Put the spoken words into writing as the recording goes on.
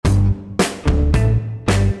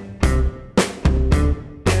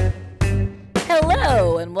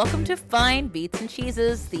Hello, and welcome to Fine Beats and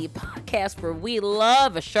Cheeses, the podcast where we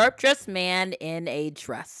love a sharp-dressed man in a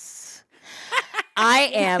dress. I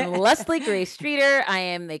am Leslie Grace Streeter. I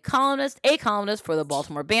am a columnist for the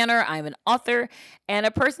Baltimore Banner. I'm an author and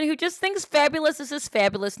a person who just thinks fabulous is his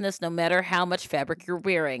fabulousness no matter how much fabric you're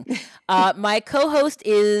wearing. My co-host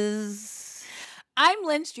is... I'm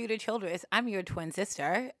Lynn Streeter Childress. I'm your twin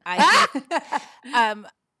sister.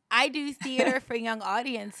 I do theater for young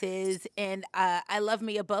audiences, and I love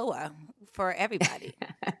me a boa for everybody.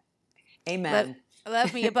 Amen.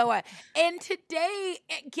 Love me a boa. And today,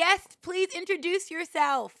 guest, please introduce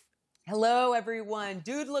yourself. Hello, everyone.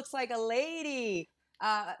 Dude looks like a lady.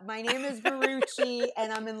 My name is Maruchy,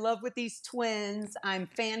 and I'm in love with these twins. I'm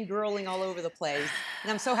fangirling all over the place,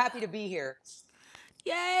 and I'm so happy to be here.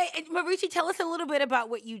 Yay. And Maruchy, tell us a little bit about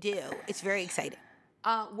what you do. It's very exciting.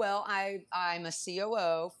 Well, I'm a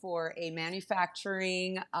COO for a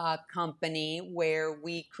manufacturing company where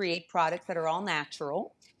we create products that are all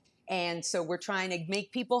natural. And so we're trying to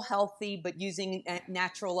make people healthy, but using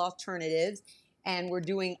natural alternatives. And we're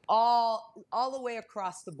doing all the way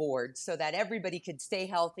across the board so that everybody could stay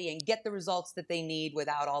healthy and get the results that they need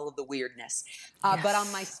without all of the weirdness. Yes. But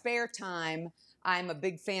on my spare time, I'm a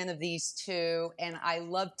big fan of these two, and I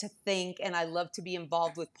love to think, and I love to be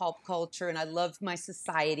involved with pop culture, and I love my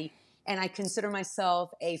society, and I consider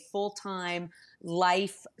myself a full-time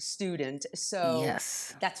life student. So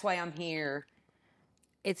Yes. That's why I'm here.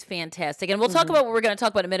 It's fantastic. And we'll talk about what we're going to talk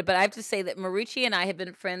about in a minute, but I have to say that Maruchy and I have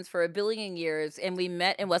been friends for a billion years, and we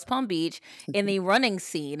met in West Palm Beach in the running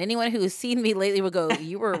scene. Anyone who has seen me lately would go,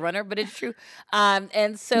 you were a runner, but it's true.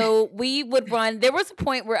 And so we would run. There was a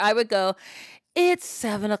point where I would go, it's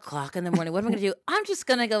 7:00 in the morning. What am I going to do? I'm just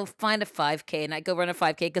going to go find a 5K, and I go run a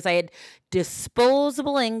 5K because I had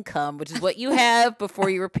disposable income, which is what you have before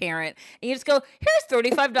you're a parent. And you just go, here's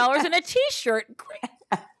 $35 and a T-shirt. Great.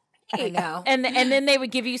 I know. And then they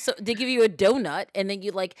would give you a donut, and then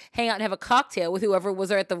you'd like hang out and have a cocktail with whoever was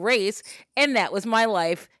there at the race, and that was my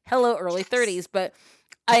life. Hello, early 30s. But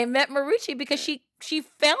I met Maruchy because she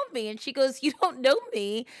found me, and she goes, you don't know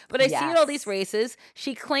me, but I see you at all these races.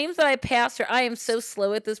 She claims that I passed her. I am so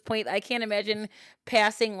slow at this point. I can't imagine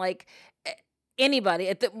passing like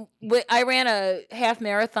anybody. I ran a half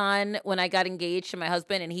marathon when I got engaged to my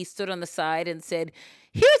husband, and he stood on the side and said,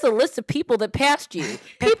 here's a list of people that passed you.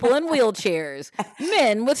 People in wheelchairs,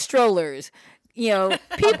 men with strollers,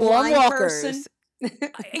 people on walkers.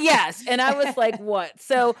 Yes. And I was like, what?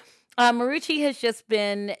 So Maruchy has just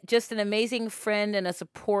been just an amazing friend and a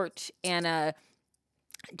support and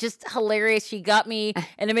just hilarious. She got me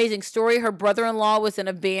an amazing story. Her brother-in-law was in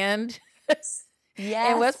a band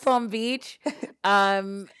in West Palm Beach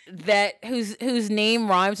whose name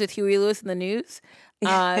rhymes with Huey Lewis and the News.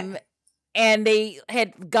 And they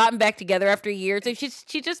had gotten back together after years. So she's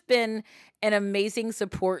just been an amazing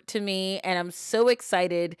support to me, and I'm so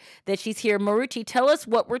excited that she's here. Maruchy, tell us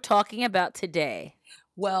what we're talking about today.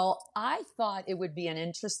 Well, I thought it would be an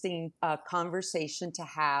interesting conversation to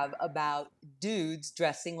have about dudes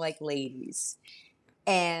dressing like ladies.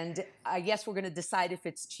 And I guess we're going to decide if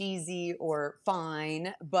it's cheesy or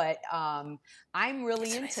fine, but I'm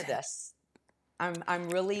really into this. I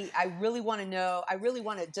really want to know. I really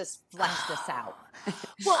want to just flesh this out.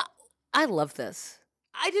 Well, I love this.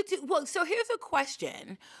 I do too. Well, so here's a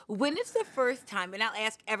question. When is the first time, and I'll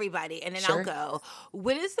ask everybody, and then Sure. I'll go,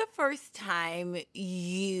 when is the first time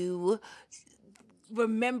you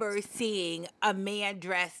remember seeing a man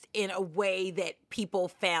dressed in a way that people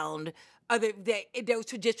found that was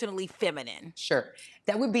traditionally feminine? Sure.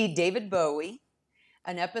 That would be David Bowie,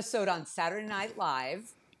 an episode on Saturday Night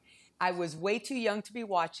Live. I was way too young to be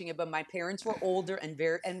watching it, but my parents were older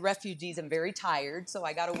and refugees and very tired, so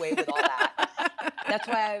I got away with all that. That's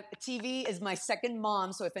why TV is my second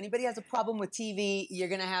mom, so if anybody has a problem with TV, you're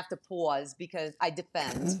going to have to pause because I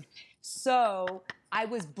defend. So I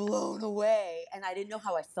was blown away, and I didn't know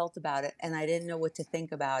how I felt about it, and I didn't know what to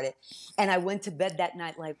think about it. And I went to bed that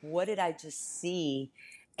night like, what did I just see?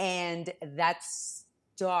 And that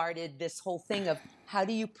started this whole thing of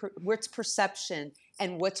what's perception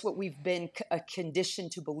and what's what we've been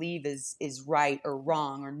conditioned to believe is right or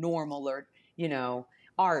wrong or normal or,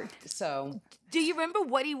 art. So, do you remember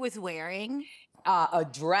what he was wearing? A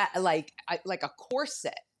dress, like a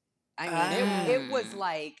corset. I mean, it was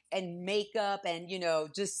like, and makeup and,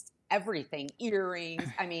 just everything, earrings.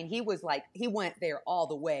 I mean, he went there all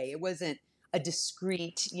the way. It wasn't a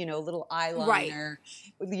discreet, little eyeliner,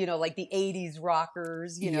 like the 80s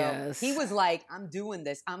rockers, Yes. He was like, I'm doing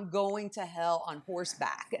this. I'm going to hell on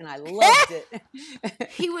horseback. And I loved it.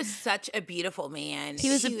 He was such a beautiful man. He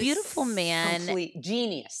was a beautiful man. Complete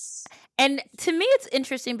genius. And to me, it's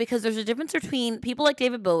interesting because there's a difference between people like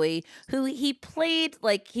David Bowie, who he played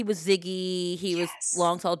like he was Ziggy, he was Yes.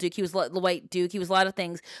 Long Tall Duke, he was the White Duke, he was a lot of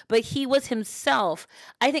things, but he was himself.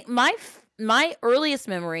 I think my earliest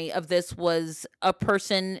memory of this was a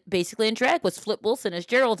person basically in drag was Flip Wilson as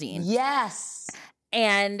Geraldine. Yes.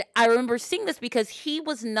 And I remember seeing this because he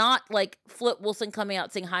was not like Flip Wilson coming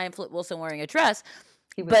out saying hi, I'm Flip Wilson wearing a dress.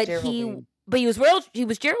 He was but Geraldine. he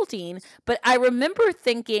was Geraldine. But I remember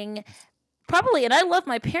thinking probably, and I love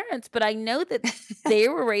my parents, but I know that they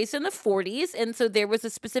were raised in the 40s, and so there was a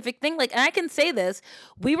specific thing. Like, and I can say this: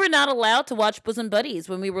 we were not allowed to watch Bosom Buddies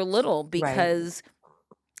when we were little because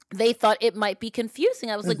they thought it might be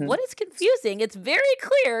confusing. I was like, what is confusing? It's very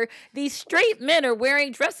clear these straight men are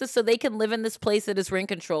wearing dresses so they can live in this place that is ring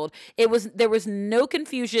controlled. There was no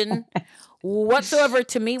confusion whatsoever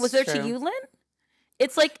to me. Was there to you, Lynn?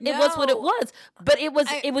 It's like it was what it was. But it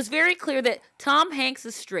was very clear that Tom Hanks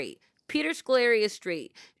is straight. Peter Scolari is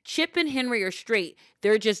straight. Chip and Henry are straight.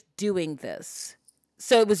 They're just doing this.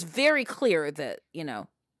 So it was very clear that,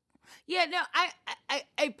 Yeah, no,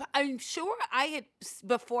 I'm sure I had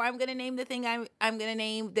before. I'm gonna name the thing I'm gonna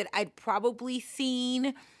name that I'd probably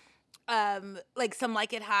seen, like Some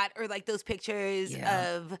Like It Hot or like those pictures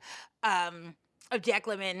of Jack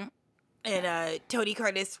Lemmon and Tony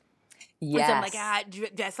Curtis. Yes. Some Like It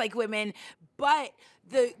Hot, dressed like women, but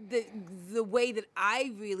the way that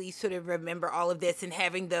I really sort of remember all of this and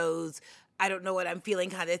having those I don't know what I'm feeling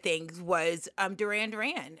kind of things was Duran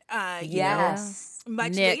Duran. Yes.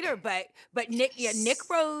 Much Nick. later, but Nick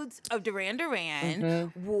Rhodes of Duran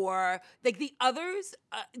Duran wore like the others.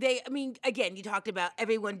 Again, you talked about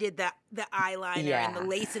everyone did the eyeliner and the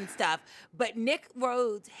lace and stuff, but Nick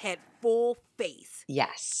Rhodes had full face.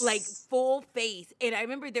 Yes. Like full face, and I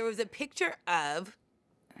remember there was a picture of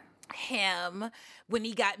him when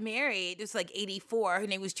he got married. It was like 84. Her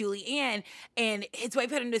name was Julie Ann, and his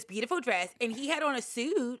wife had on this beautiful dress, and he had on a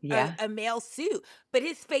suit, a male suit, but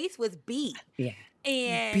his face was beat. Yeah.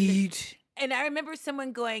 And beat. And I remember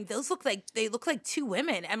someone going, "They look like two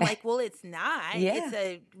women." I'm like, "Well, it's not. It's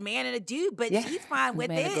a man and a dude, but she's fine with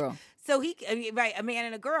Man and it." girl. So a man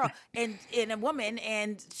and a girl, and a woman,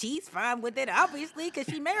 and she's fine with it, obviously, because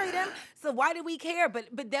she married him. So why do we care? But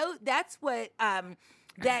that's what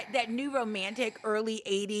that new romantic early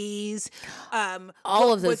 80s,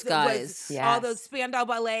 all of those guys, all those Spandau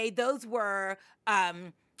Ballet, those were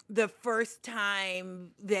the first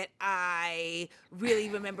time that I really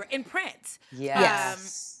remember. In Prince.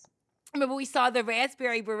 Yes. Remember we saw the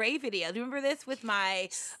Raspberry Beret video. Do you remember this with my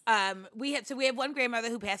we have one grandmother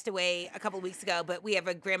who passed away a couple of weeks ago, but we have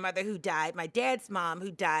a grandmother who died, my dad's mom,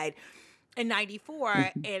 who died in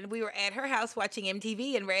 94, and we were at her house watching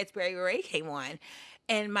MTV and Raspberry Beret came on.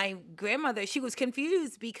 And my grandmother, she was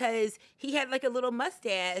confused because he had like a little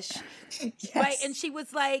mustache, right? And she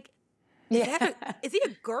was like, is he a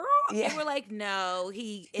girl? Yeah. And we're like, no,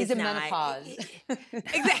 he's in not. menopause.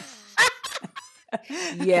 Exactly.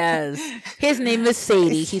 Yes. His name is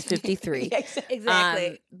Sadie. He's 53.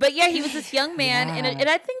 Exactly. But yeah, he was this young man. And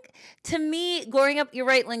I think to me, growing up, you're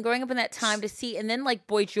right, Lynn, growing up in that time to see, and then like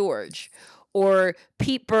Boy George or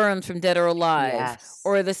Pete Burns from Dead or Alive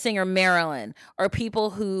or the singer Marilyn are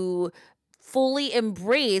people who fully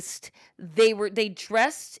embraced, they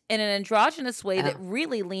dressed in an androgynous way that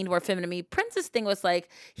really leaned more feminine. I mean, Prince's thing was like,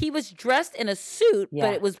 he was dressed in a suit,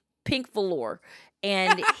 but it was pink velour.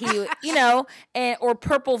 And he, or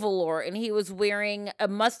purple velour, and he was wearing a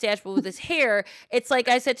mustache, but with his hair. It's like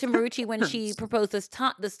I said to Maruchy when she proposed this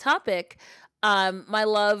topic, my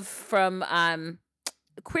love from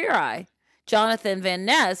Queer Eye, Jonathan Van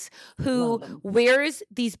Ness, who wears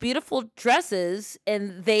these beautiful dresses,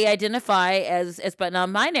 and they identify as but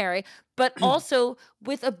non-binary, but also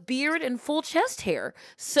with a beard and full chest hair.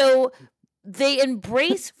 So they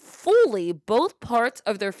embrace fully both parts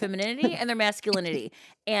of their femininity and their masculinity.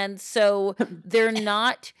 And so they're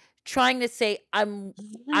not trying to say,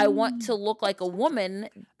 I want to look like a woman.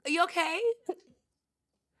 Are you okay?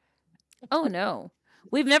 Oh, no.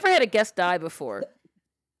 We've never had a guest die before.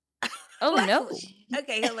 Oh, no.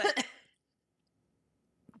 Okay, hello.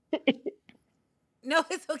 No,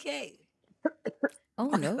 it's okay. Oh,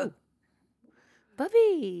 no.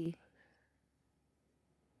 Bubby.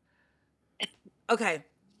 Okay.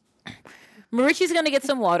 Maruchy's going to get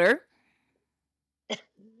some water.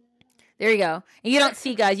 There you go. And you don't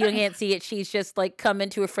see, guys, you can't see it. She's just like come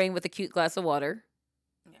into a frame with a cute glass of water.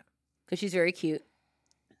 Yeah. Because she's very cute.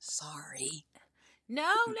 Sorry.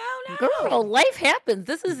 No. Girl, life happens.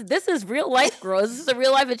 This is real life, girl. This is a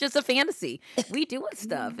real life. It's just a fantasy. We doing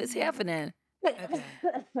stuff. It's happening. Okay.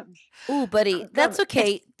 Ooh, buddy, that's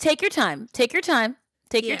okay. Take your time.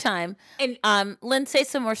 Take your Yeah. time. And Lynn, say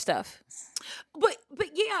some more stuff. but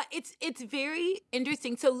yeah, it's very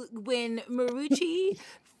interesting. So when Marucci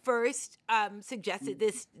first suggested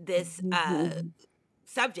this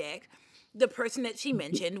subject, the person that she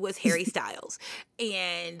mentioned was Harry Styles.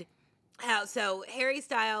 And how so Harry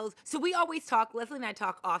Styles, so we always talk, Leslie and I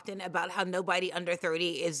talk often about how nobody under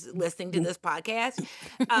 30 is listening to this podcast.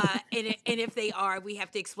 And if they are, we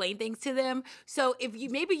have to explain things to them. So if you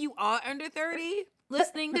maybe you are under 30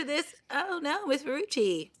 listening to this, oh no, Miss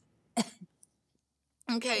Marucci.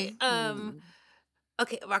 Okay.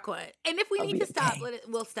 Okay, rock on. And if we I'll need be to stop, okay.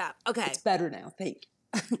 we'll stop. Okay. It's better now. Thank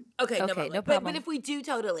you. Okay, no Okay, problem. no But problem. if we do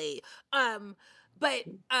totally, but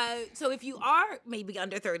so if you are maybe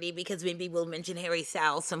under 30, because maybe we'll mention Harry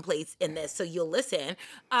Styles someplace in this, so you'll listen.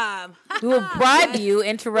 We will bribe yes, you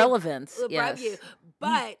into relevance. we'll bribe Yes.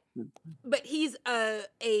 you. But he's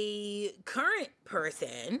a current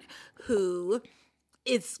person who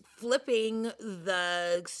is flipping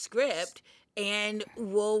the script and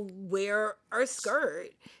will wear a skirt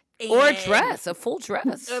Or a and dress, a full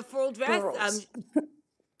dress. a full dress, Pearls.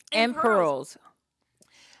 And pearls.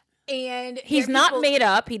 And He's there are not people- made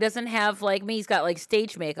up. He doesn't have like me. He's got like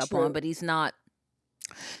stage makeup True. on, but he's not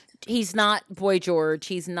Boy George.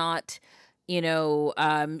 He's not,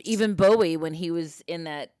 even Bowie when he was in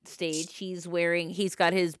that stage, he's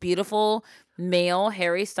got his beautiful male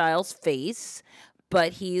Harry Styles face,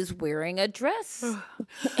 but he's wearing a dress.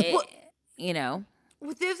 Well- you know.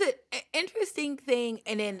 Well, there's an interesting thing,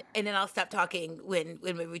 and then I'll stop talking when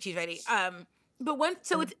Marucci's ready.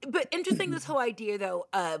 But interesting this whole idea though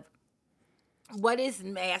of what is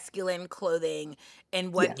masculine clothing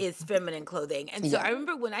and what is feminine clothing. And so Yeah. I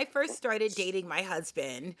remember when I first started dating my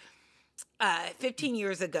husband 15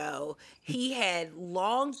 years ago, he had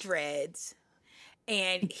long dreads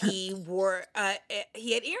and he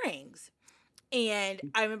had earrings. And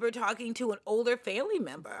I remember talking to an older family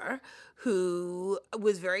member who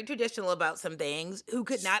was very traditional about some things, who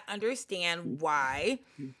could not understand why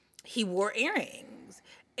he wore earrings.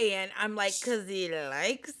 And I'm like, because he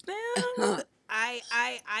likes them? I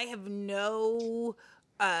have no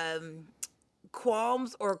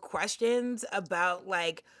qualms or questions about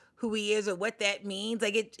like who he is or what that means.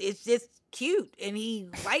 Like it's just cute and he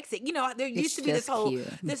likes it. There used to be this just whole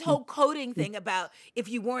cute. coding thing about if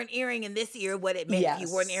you wore an earring in this ear, what it meant. If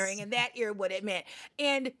you wore an Yes. earring in that ear, what it meant.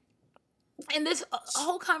 And this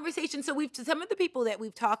whole conversation, so some of the people that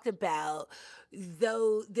we've talked about,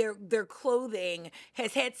 though their clothing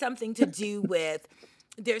has had something to do with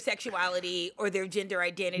their sexuality or their gender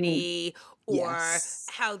identity or Yes.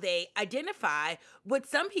 how they identify. With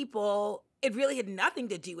some people, it really had nothing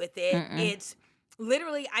to do with it. Mm-mm. It's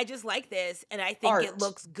literally, I just like this and I think it Art.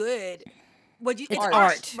 looks good. It's Art.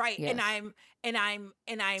 art, right? Yes. And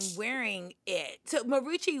I'm wearing it. So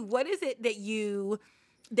Marucci, what is it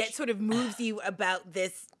that sort of moves you about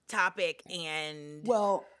this topic? And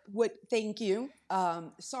Well, thank you.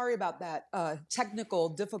 Sorry about that technical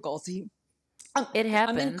difficulty. It I'm in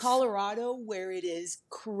happens. Colorado where it is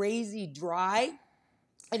crazy dry.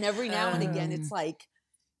 And every now and again, it's like,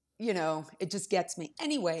 it just gets me.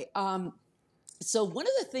 Anyway, so one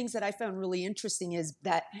of the things that I found really interesting is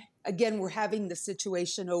that, again, we're having the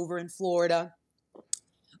situation over in Florida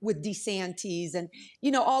with DeSantis and,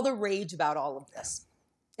 all the rage about all of this.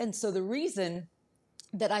 And so the reason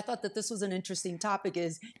that I thought that this was an interesting topic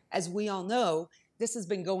is, as we all know, this has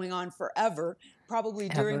been going on forever, probably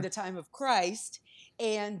during Ever. the time of Christ.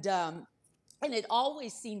 And it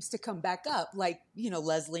always seems to come back up. Like,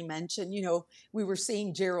 Leslie mentioned, we were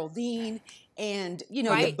seeing Geraldine and, the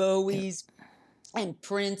Right. Bowies and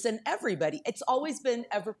Prince and everybody. It's always been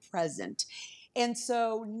ever present. And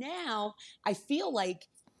so now I feel like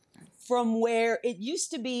from where it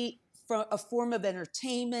used to be from a form of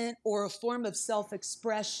entertainment or a form of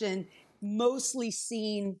self-expression, mostly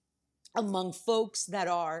seen among folks that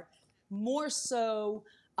are more so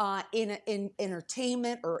in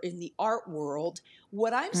entertainment or in the art world,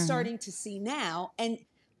 what I'm starting to see now, and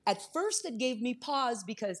at first it gave me pause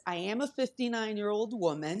because I am a 59-year-old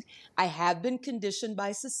woman. I have been conditioned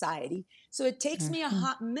by society. So it takes me a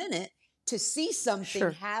hot minute to see something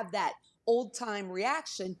Sure. have that old time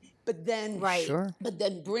reaction, but then Right. Sure. but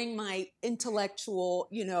then bring my intellectual,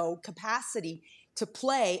 capacity to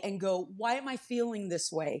play and go, why am I feeling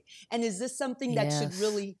this way? And is this something that should Yes.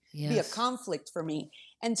 really be a Yes. conflict for me?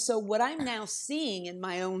 And so what I'm now seeing in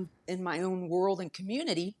my own world and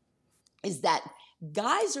community is that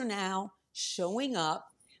guys are now showing up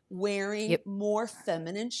wearing Yep. more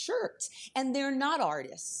feminine shirts, and they're not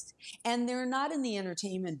artists, and they're not in the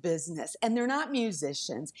entertainment business, and they're not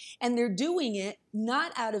musicians, and they're doing it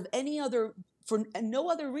not out of any other for no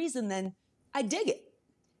other reason than I dig it.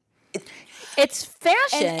 It's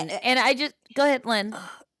fashion, and I just go ahead, Lynn.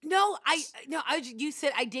 You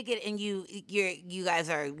said I dig it, and you guys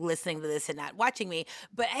are listening to this and not watching me,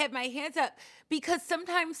 but I have my hands up because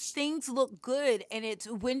sometimes things look good, and it's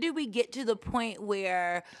when do we get to the point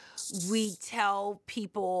where we tell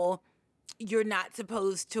people you're not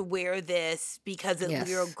supposed to wear this because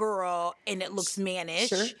you're a girl and it looks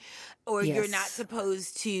mannish, or you're not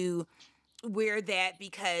supposed to wear that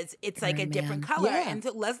because it's like a different color. Yeah. And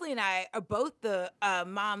so Leslie and I are both the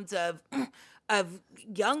moms of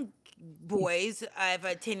young boys. I have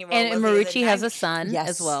a 10-year-old. And Maruchy has a son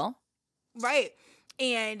as well. Right.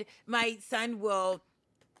 And my son will,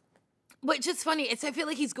 which is funny, I feel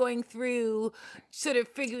like he's going through sort of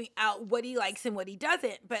figuring out what he likes and what he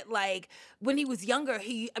doesn't. But like when he was younger,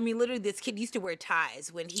 literally this kid used to wear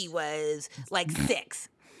ties when he was like 6.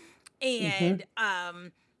 And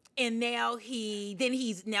and now he's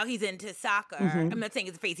into soccer. I'm not saying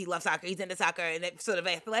it's a face, he loves soccer. He's into soccer and that sort of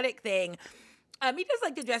athletic thing. He does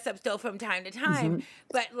like to dress up still from time to time.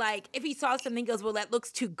 But like if he saw something, he goes, well, that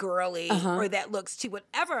looks too girly or that looks too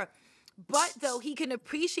whatever. But though he can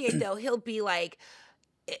appreciate, though, he'll be like,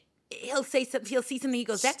 he'll say something, he'll see something, he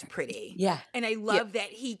goes, that's pretty. Yeah. And I love that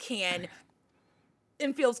he can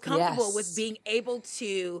and feels comfortable with being able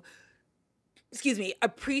to,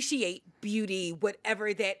 appreciate beauty,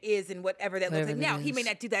 whatever that is and whatever that looks like. Now, he may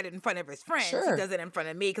not do that in front of his friends. He does it in front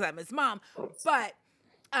of me because I'm his mom.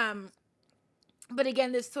 But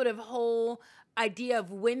again, this sort of whole idea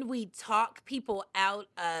of when we talk people out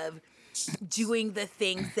of doing the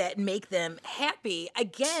things that make them happy,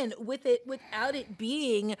 again, without it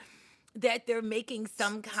being that they're making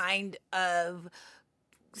some kind of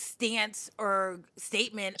stance or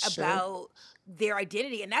statement about their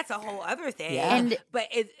identity, and that's a whole other thing. And but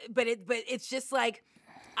it's just like,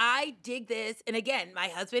 I dig this, and again, my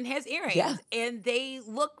husband has earrings, and they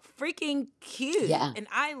look freaking cute, and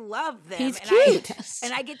I love them. He's and cute,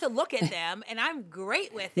 and I get to look at them, and I'm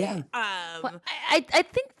great with it. Well, I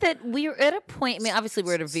think that we're at a point. I mean, obviously,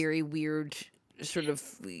 we're at a very weird sort of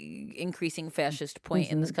increasing fascist point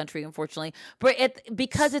in this country, unfortunately. But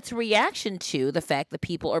because it's a reaction to the fact that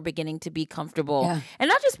people are beginning to be comfortable, and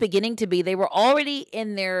not just beginning to be, they were already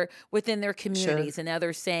within their communities, and now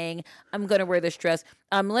they're saying, "I'm going to wear this dress."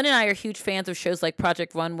 Lynn and I are huge fans of shows like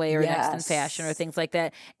Project Runway or Next in Fashion or things like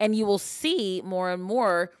that, and you will see more and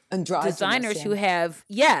more designers who have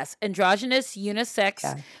androgynous,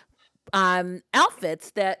 unisex outfits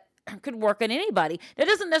that could work on anybody. That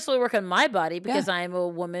doesn't necessarily work on my body because I'm a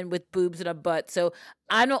woman with boobs and a butt. So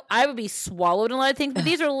I would be swallowed in a lot of things. But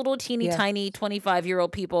these are little teeny tiny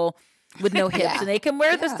 25-year-old people with no hips, and they can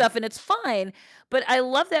wear this stuff, and it's fine. But I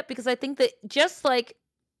love that because I think that just like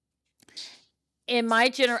in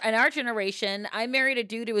our generation, I married a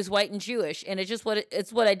dude who was white and Jewish, and it's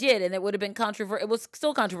what I did, and it would have been controversial. It was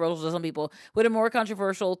still controversial to some people. Would have been more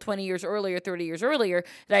controversial 20 years earlier, 30 years earlier.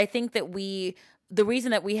 That I think that the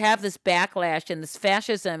reason that we have this backlash and this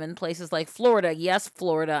fascism in places like Florida, yes,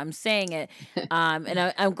 Florida, I'm saying it,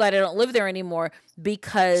 and I'm glad I don't live there anymore,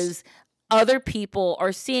 because other people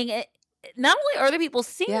are seeing it. Not only are other people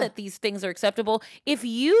seeing that these things are acceptable,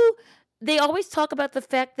 they always talk about the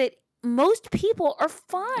fact that most people are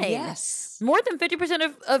fine. Yes. More than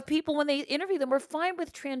 50% of people, when they interview them, are fine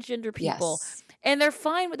with transgender people. Yes. And they're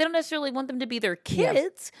fine. They don't necessarily want them to be their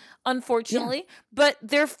kids, unfortunately, but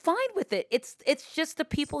they're fine with it. It's just the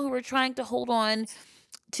people who are trying to hold on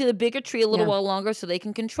to the bigotry a little while longer so they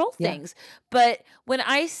can control things. But when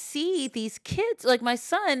I see these kids, like my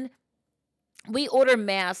son, we order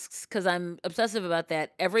masks because I'm obsessive about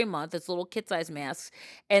that every month. It's little kid-size masks.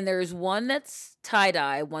 And there's one that's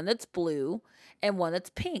tie-dye, one that's blue, and one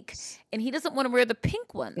that's pink. And he doesn't want to wear the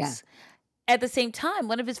pink ones. Yeah. At the same time,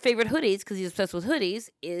 one of his favorite hoodies, because he's obsessed with hoodies,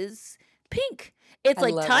 is pink. It's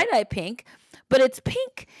like tie-dye pink, but it's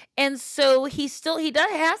pink. And so has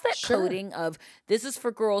that coding of this is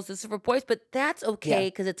for girls, this is for boys, but that's okay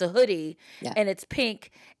because it's a hoodie and it's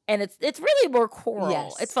pink. And it's really more coral.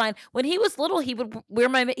 Yes. It's fine. When he was little, he would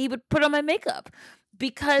put on my makeup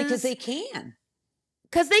because they can.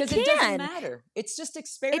 Because they can. It doesn't matter. It's just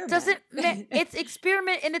experiment. It doesn't. It's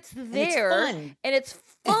experiment, and it's there, and it's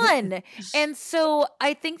fun. And so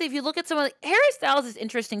I think that if you look at someone like Harry Styles, is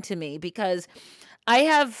interesting to me because I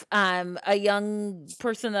have a young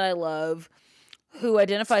person that I love who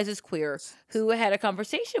identifies as queer, who had a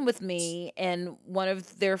conversation with me and one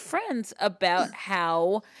of their friends about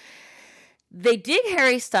how they dig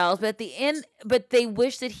Harry Styles, but at the end, they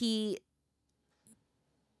wish that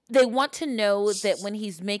they want to know that when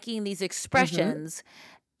he's making these expressions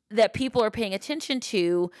that people are paying attention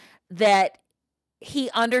to, that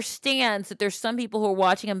he understands that there's some people who are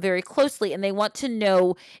watching him very closely and they want to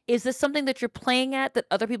know, is this something that you're playing at that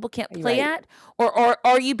other people can't play Right. at? Or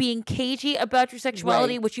are you being cagey about your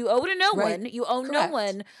sexuality, Right. which you owe to no Right. one? You owe no Correct.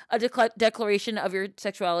 one a declaration of your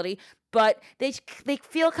sexuality, but they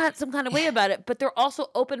feel some kind of way about it, but they're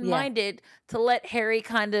also open-minded to let Harry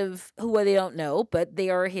kind of, who they don't know, but they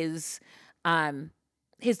are his Sure.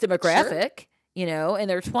 demographic, in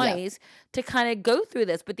their Yeah. 20s, to kind of go through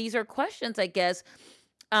this. But these are questions, I guess.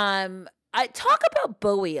 I talk about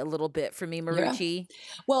Bowie a little bit for me, Yeah. Maruchy.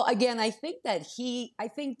 Well, again, I think that he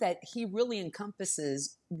really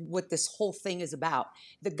encompasses what this whole thing is about.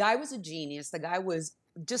 The guy was a genius. The guy was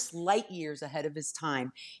just light years ahead of his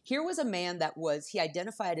time. Here was a man that he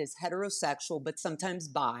identified as heterosexual, but sometimes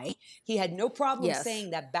bi. He had no problem Yes. saying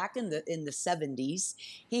that back in the 70s.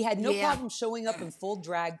 He had no Yeah. problem showing up in full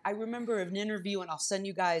drag. I remember an interview, and I'll send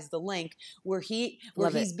you guys the link, where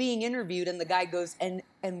Love he's it. being interviewed, and the guy goes, and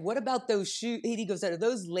what about those shoes? He goes, are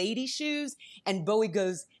those lady shoes? And Bowie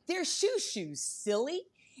goes, they're shoes, silly.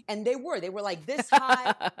 And they were like this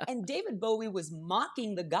high. And David Bowie was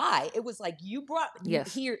mocking the guy. It was like, you brought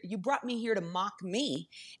Yes. me here to mock me.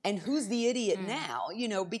 And who's the idiot now?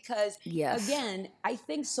 Because Yes. again, I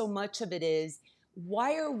think so much of it is,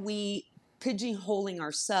 why are we pigeonholing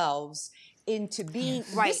ourselves into being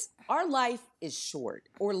Right. our life is short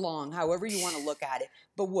or long, however you want to look at it.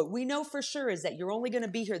 But what we know for sure is that you're only going to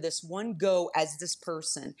be here this one go as this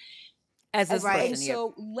person. As this Right. And person, yep.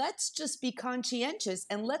 so let's just be conscientious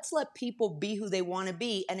and let's let people be who they want to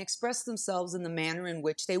be and express themselves in the manner in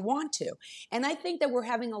which they want to. And I think that we're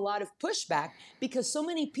having a lot of pushback because so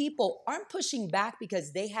many people aren't pushing back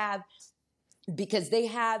because they have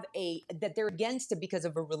that they're against it because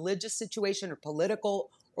of a religious situation or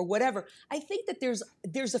political or whatever. I think that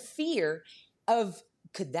there's a fear of,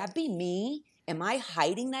 could that be me? Am I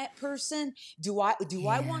hiding that person? Do I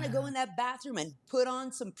want to go in that bathroom and put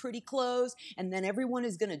on some pretty clothes and then everyone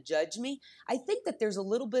is going to judge me? I think that there's a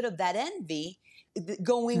little bit of that envy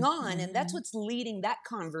going on, and that's what's leading that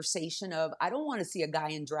conversation of, I don't want to see a guy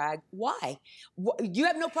in drag. Why? You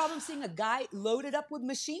have no problem seeing a guy loaded up with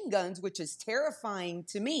machine guns, which is terrifying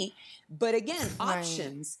to me. But again,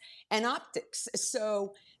 options and optics.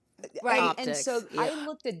 So Right. and so Optics, I yeah.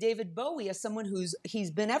 looked at David Bowie as someone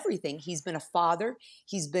he's been everything. He's been a father.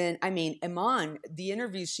 He's been, Iman, the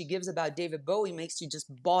interviews she gives about David Bowie makes you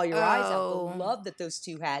just bawl your eyes out. The Oh. love that those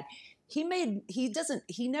two had.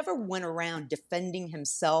 He never went around defending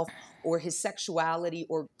himself or his sexuality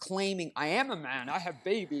or claiming, I am a man, I have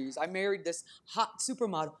babies, I married this hot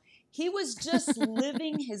supermodel. He was just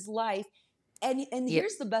living his life. And Yep.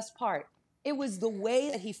 here's the best part. It was the way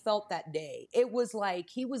that he felt that day. It was like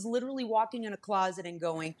he was literally walking in a closet and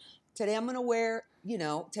going, today I'm going to wear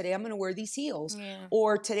these heels. Yeah.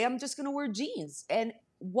 Or today I'm just going to wear jeans. And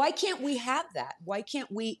why can't we have that? Why can't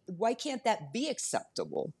that be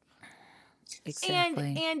acceptable?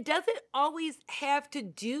 Exactly. And does it always have to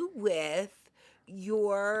do with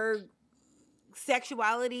your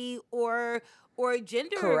sexuality or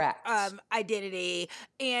gender Correct. identity?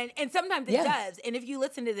 And sometimes it Yeah. does. And if you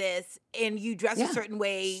listen to this and you dress a Yeah. certain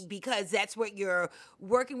way because that's what you're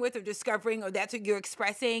working with or discovering, or that's what you're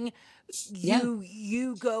expressing, Yeah.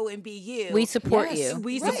 you go and be you. We support Yes. you.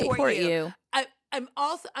 We Right. support you.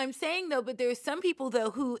 I'm saying though, but there's some people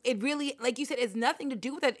though who it really, like you said, it's nothing to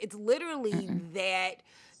do with it. It's literally that.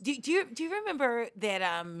 Do you remember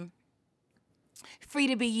that Free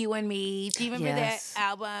to Be You and Me? Do you remember Yes. that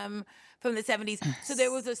album from the 70s? So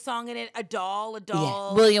there was a song in it, a doll.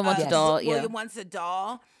 William Wants a Yes. Doll. Yeah. William Wants a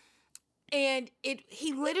Doll. And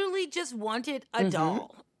he literally just wanted a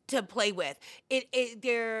doll to play with. And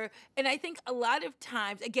I think a lot of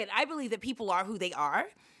times, again, I believe that people are who they are.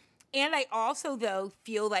 And I also, though,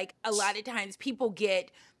 feel like a lot of times people get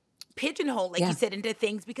pigeonholed, like Yeah. you said, into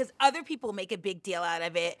things because other people make a big deal out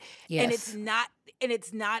of it. Yes. And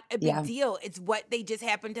it's not a big Yeah. deal. It's what they just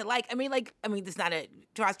happen to like. I mean, it's not a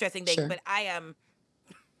cross-dressing thing, Sure. but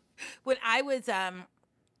when I was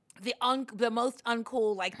the most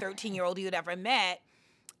uncool 13-year-old you'd ever met,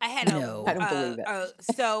 I had No. I don't believe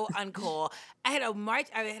it. so uncool. I had a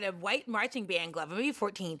white marching band glove. I'm maybe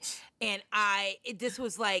 14, and this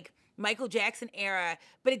was like Michael Jackson era,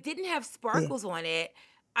 but it didn't have sparkles on it.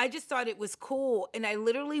 I just thought it was cool, and I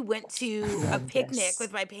literally went to a picnic this.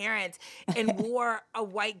 with my parents and wore a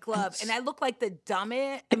white glove, and I looked like the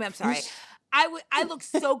dumbest. I'm sorry. I looked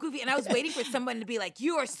so goofy, and I was waiting for someone to be like,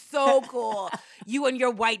 "You are so cool, you and your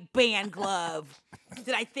white band glove."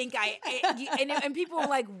 Did I think and people were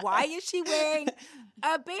like, "Why is she wearing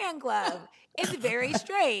a band glove?" It's very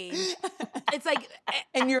strange. It's like,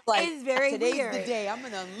 And you're like, it's very today's weird. the day I'm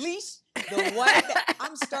going to unleash The one that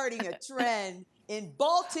I'm starting a trend in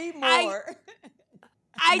Baltimore.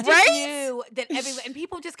 I just Right? knew that everyone, and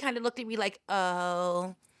people just kind of looked at me like,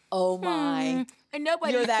 oh, Oh my. and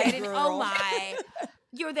nobody You're that said it. Oh girl. my,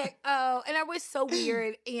 you're that. Oh, and I was so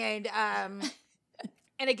weird. And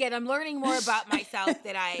again, I'm learning more about myself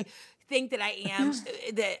that I think that I am.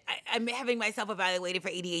 I'm having myself evaluated for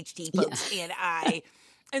ADHD, folks,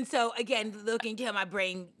 and so again, looking to how my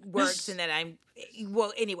brain works, and that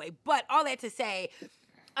well, anyway. But all that to say,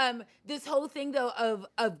 this whole thing though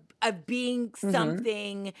of being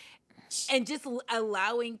something, and just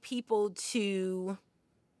allowing people to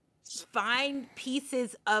find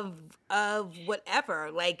pieces of whatever,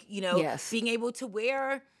 like, Yes. being able to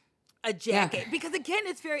wear a jacket, because again,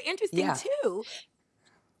 it's very interesting too,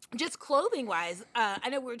 just clothing wise. I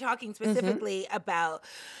know we were talking specifically about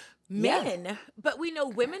men, but we know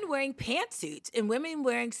women wearing pantsuits and women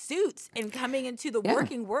wearing suits and coming into the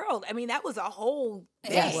working world. I mean, that was a whole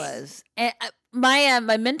thing. It was. And my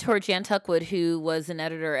mentor, Jan Tuckwood, who was an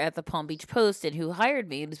editor at the Palm Beach Post and who hired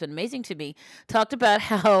me, and has been amazing to me, talked about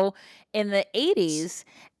how in the 80s,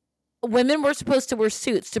 women were supposed to wear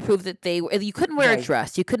suits to prove that you couldn't wear a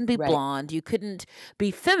dress, you couldn't be blonde, you couldn't be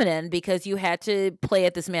feminine, because you had to play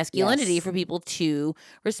at this masculinity for people to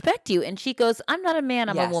respect you. And she goes, I'm not a man,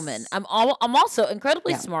 I'm a woman. I'm also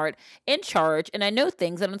incredibly smart, in charge, and I know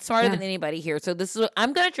things, and I'm smarter than anybody here. So this is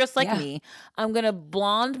I'm going to dress like me. I'm going to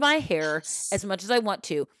blonde my hair as much as I want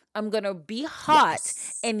to. I'm going to be hot,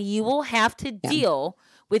 and you will have to deal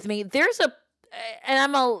with me.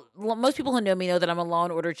 And most people who know me know that I'm a Law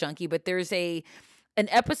and Order junkie, but there's an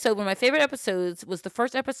episode, one of my favorite episodes was the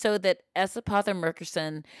first episode that Essa Pother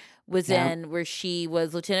Murkison was in, where she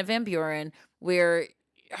was Lieutenant Van Buren, where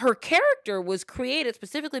her character was created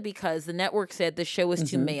specifically because the network said the show was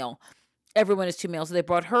too male. Everyone is too male. So they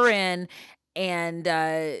brought her in, and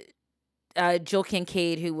Jill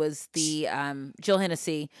Kincaid, who was the Jill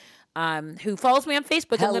Hennessy, who follows me on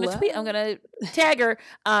Facebook. I'm going to tag her.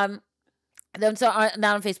 So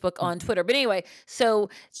not on Facebook, on Twitter. But anyway, so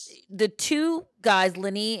the two guys,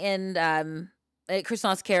 Lenny and Chris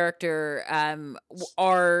Noth's character,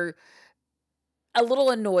 are a little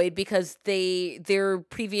annoyed because their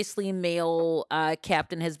previously male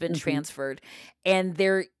captain has been transferred, and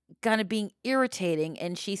they're kind of being irritating.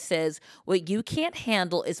 And she says, "What you can't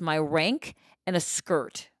handle is my rank and a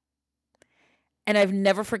skirt." And I've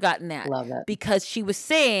never forgotten that. Love it. Because she was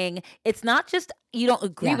saying, it's not just you don't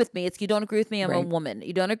agree with me, it's you don't agree with me, I'm a woman.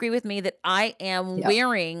 You don't agree with me that I am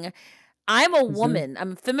wearing, I'm a woman.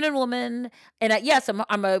 I'm a feminine woman. And yes,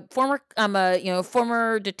 I'm a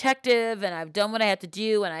former detective, and I've done what I had to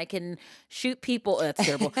do, and I can shoot people. Oh, that's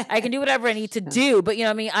terrible. I can do whatever I need to do, but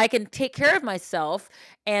I can take care of myself.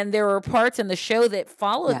 And there were parts in the show that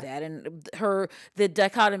followed that, and the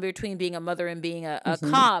dichotomy between being a mother and being a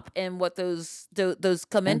cop, and what those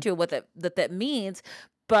come into, what that means.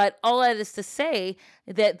 But all that is to say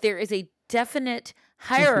that there is a definite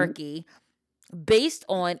hierarchy based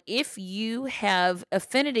on if you have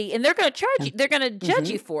affinity, and they're going to charge you, they're going to judge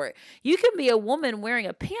you for it. You can be a woman wearing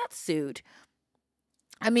a pantsuit.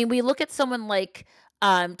 I mean, we look at someone like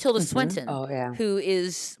Tilda Swinton, who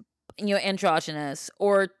is androgynous,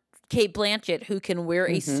 or Kate Blanchett, who can wear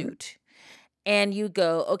a suit, and you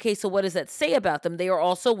go, okay, so what does that say about them? They are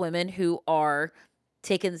also women who are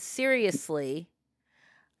taken seriously,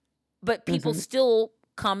 but people still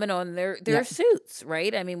comment on their suits,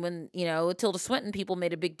 right? I mean, when Tilda Swinton, people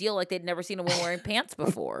made a big deal like they'd never seen a woman wearing pants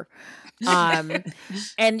before. And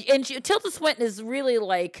Tilda Swinton is really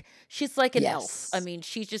like, she's like an elf. I mean,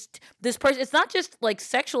 she's just this person. It's not just like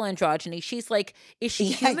sexual androgyny. She's like, is she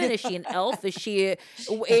human? Is she an elf? Is she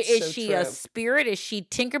a spirit? Is she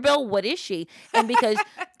Tinkerbell? What is she? And because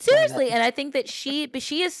seriously, and I think that she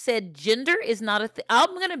has said gender is not a thing.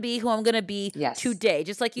 I'm going to be who I'm going to be today.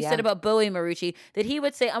 Just like you said about Bowie Marucci, that he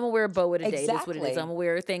would say, I'm going to wear a boa today. That's what it is. I'm going to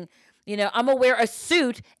wear a thing. I'm going to wear a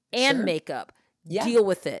suit and makeup. Deal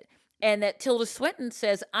with it. And that Tilda Swinton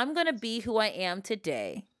says, I'm going to be who I am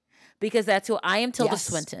today, because that's who I am, Tilda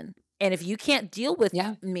Swinton. And if you can't deal with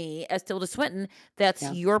me as Tilda Swinton,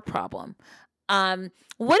 that's your problem.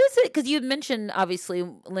 What is it? Because you mentioned, obviously,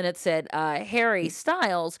 Lynette said Harry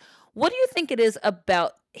Styles. What do you think it is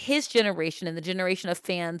about his generation and the generation of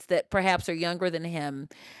fans that perhaps are younger than him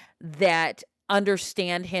that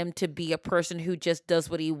understand him to be a person who just does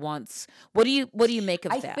what he wants? What do you make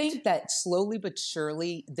of that? I think that slowly but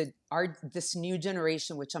surely this new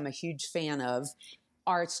generation, which I'm a huge fan of,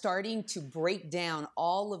 are starting to break down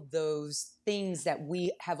all of those things that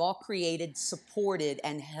we have all created, supported,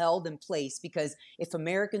 and held in place, because if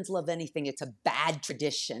Americans love anything, it's a bad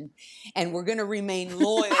tradition, and we're going to remain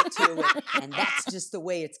loyal to it, and that's just the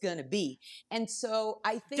way it's going to be. And so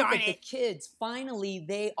I think Darn that the it. kids, finally,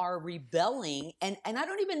 they are rebelling, and I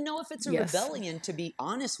don't even know if it's a Yes. rebellion, to be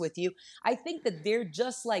honest with you. I think that they're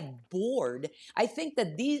just like bored. I think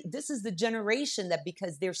that this is the generation that,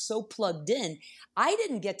 because they're so plugged in, I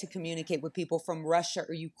didn't get to communicate with people from Russia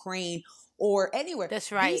or Ukraine or anywhere.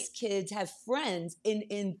 That's right. These kids have friends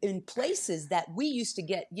in places that we used to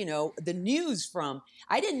get, the news from.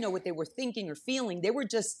 I didn't know what they were thinking or feeling. They were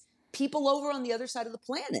just people over on the other side of the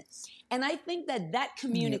planet. And I think that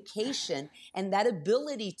communication and that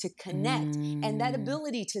ability to connect and that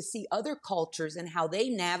ability to see other cultures and how they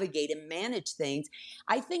navigate and manage things,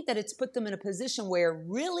 I think that it's put them in a position where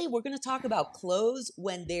really we're going to talk about clothes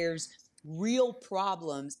when there's real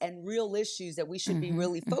problems and real issues that we should be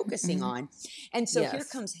really focusing on. And so here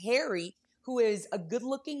comes Harry, who is a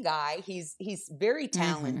good-looking guy. He's very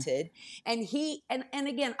talented, and and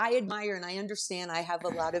again, I admire and I understand. I have a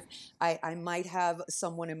lot of I might have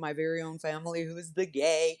someone in my very own family who is the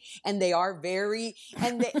gay, and they are very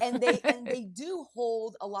and they do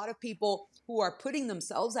hold a lot of people who are putting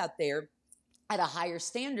themselves out there at a higher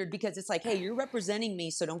standard, because it's like, hey, you're representing me,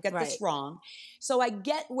 so don't get this wrong. So I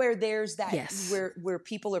get where there's that, where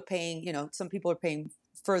people are paying, some people are paying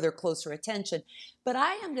further, closer attention. But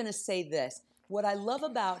I am going to say this. What I love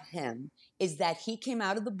about him is that he came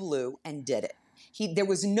out of the blue and did it. There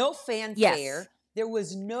was no fanfare. Yes. There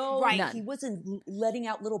was no, Right. he wasn't letting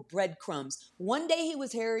out little breadcrumbs. One day he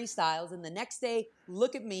was Harry Styles, and the next day,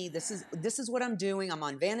 look at me. This is what I'm doing. I'm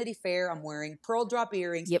on Vanity Fair. I'm wearing pearl drop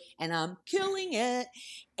earrings, and I'm killing it.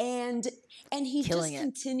 And he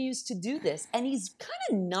continues to do this, and he's kind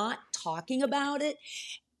of not talking about it.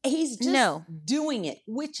 He's just doing it,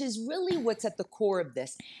 which is really what's at the core of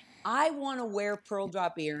this. I want to wear pearl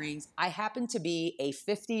drop earrings. I happen to be a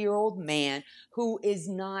 50-year-old man who is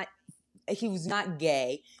not. He was not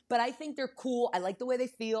gay, but I think they're cool. I like the way they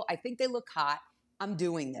feel. I think they look hot. I'm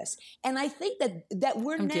doing this. And I think that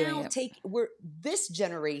we're this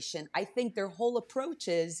generation, I think their whole approach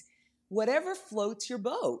is whatever floats your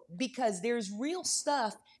boat, because there's real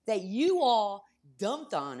stuff that you all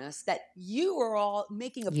dumped on us, that you are all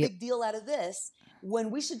making a big deal out of this,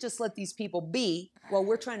 when we should just let these people be while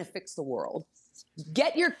we're trying to fix the world.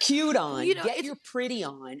 Get your cute on. Get your pretty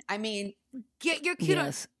on. I mean, get your cute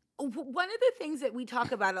on. One of the things that we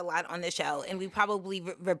talk about a lot on the show, and we probably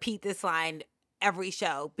repeat this line every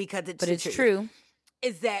show because it's true,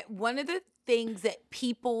 is that one of the things that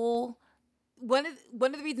people, one of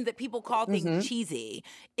the reasons that people call things cheesy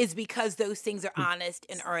is because those things are honest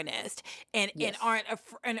and earnest and aren't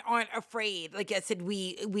afraid. Like I said,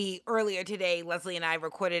 we earlier today, Leslie and I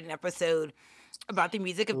recorded an episode about the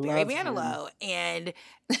music of Barry Manilow, and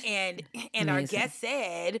our guest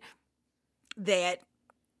said that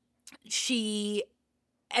she,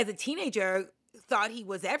 as a teenager, thought he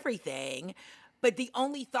was everything, but the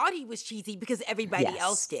only thought he was cheesy because everybody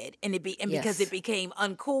else did, because it became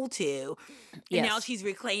uncool to. And now she's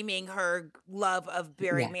reclaiming her love of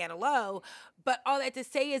Barry Manilow. But all that to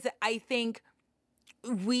say is that I think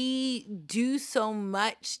we do so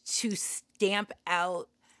much to stamp out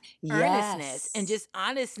earnestness and just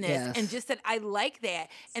honestness and just that I like that.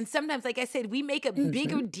 And sometimes, like I said, we make a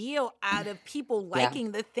bigger deal out of people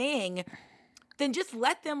liking the thing than just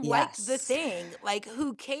let them like the thing. Like,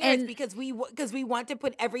 who cares? And because we want to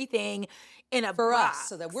put everything in a for box us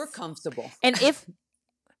so that we're comfortable. And if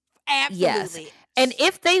absolutely, and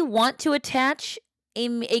if they want to attach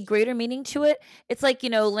a greater meaning to it, it's like,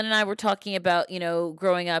 Lynn and I were talking about,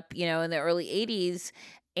 growing up, in the early 80s,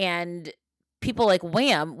 and people like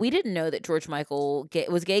Wham, we didn't know that George Michael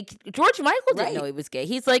was gay. George Michael didn't know he was gay.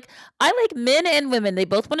 He's like, I like men and women. They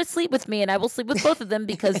both want to sleep with me, and I will sleep with both of them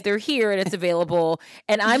because they're here and it's available.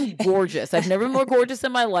 And I'm gorgeous. I've never been more gorgeous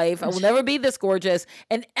in my life. I will never be this gorgeous.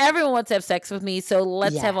 And everyone wants to have sex with me, so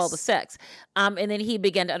let's have all the sex. And then he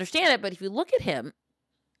began to understand it. But if you look at him,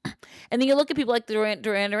 and then you look at people like the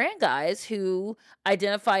Duran guys who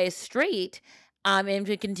identify as straight, and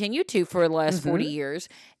to continue to for the last 40 years,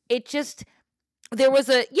 it just... There was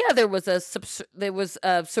a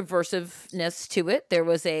subversiveness to it.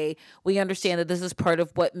 We understand that this is part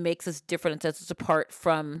of what makes us different and sets us apart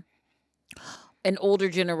from an older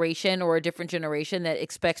generation or a different generation that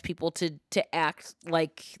expects people to act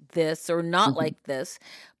like this or not like this.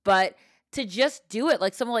 But to just do it,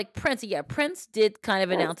 like someone like Prince. Yeah, Prince did kind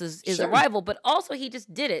of announce his arrival, but also he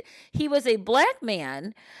just did it. He was a black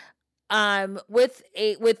man with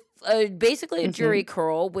basically a jury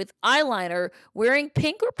curl with eyeliner, wearing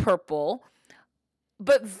pink or purple,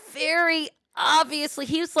 but very obviously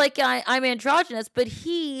he was like, I'm androgynous, but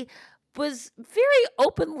he was very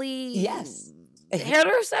openly Yes.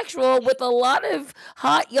 heterosexual with a lot of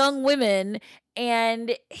hot young women,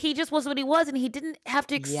 and he just was what he was, and he didn't have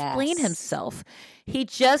to explain Yes. himself. He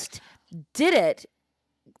just did it.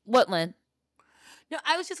 What, Lynn? No,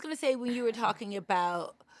 I was just gonna say when you were talking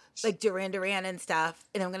about like Duran Duran and stuff,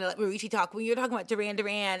 and I'm gonna let Maruchy talk. When you were talking about Duran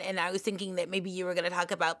Duran, and I was thinking that maybe you were gonna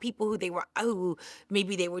talk about people who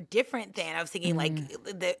maybe they were different than. I was thinking like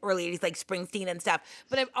the early 80s, like Springsteen and stuff.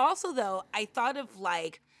 But I've also though I thought of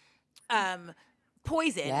like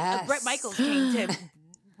Poison. Yes. Bret Michaels came to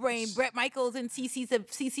brain. Bret Michaels and CC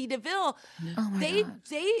DeVille. Oh my They God.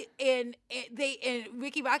 they and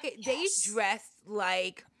Ricky Rocket. They dressed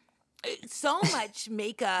like so much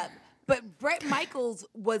makeup, but Bret Michaels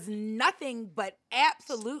was nothing but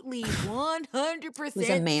absolutely 100%. He was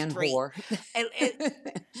a man straight. whore.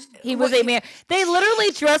 He was a man. They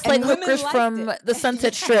literally dressed like And women hookers liked from it. the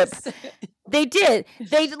Sunset Strip. Yes. They did.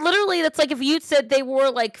 They literally, that's like if you said they wore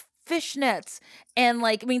like fishnets and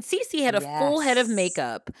like, I mean, Cece had a full head of Yes.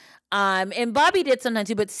 makeup. And Bobby did sometimes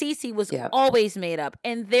too, but Cece was Yep. always made up.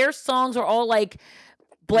 And their songs are all like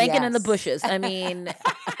blanket in the Yes. bushes. I mean,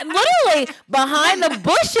 and literally behind the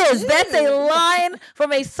bushes. That's a line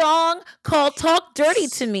from a song called "Talk Dirty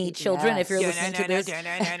to Me," children. If you're listening to this,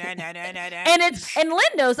 and Lynn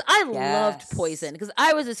knows I loved Yes. Poison because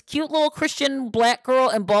I was this cute little Christian black girl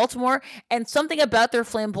in Baltimore, and something about their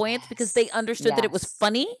flamboyance because they understood that it was Yes.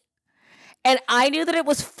 funny, and I knew that it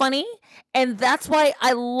was funny, and that's why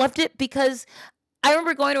I loved it because I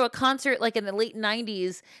remember going to a concert like in the late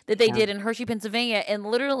 90s that they did in Hershey, Pennsylvania, and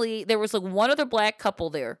literally there was like one other black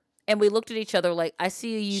couple there. And we looked at each other like, I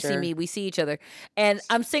see you, you see Sure. me, we see each other. And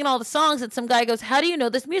I'm singing all the songs, and some guy goes, how do you know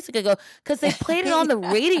this music? I go, because they played it on the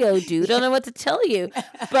radio, dude. I don't know what to tell you.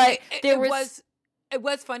 But there It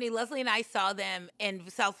was funny. Leslie and I saw them in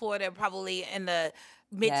South Florida, probably in the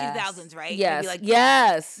mid 2000s, right? Yes, Maybe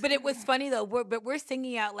yes. But it was funny though. We're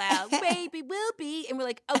singing out loud, "Baby, we'll be," and we're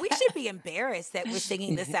like, "Oh, we should be embarrassed that we're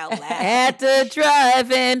singing this out loud." At the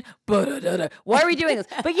drive-in, why are we doing this?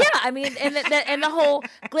 But yeah, I mean, and the whole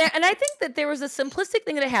and I think that there was a simplistic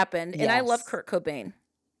thing that happened, and I love Yes. Kurt Cobain.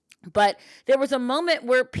 But there was a moment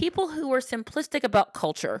where people who were simplistic about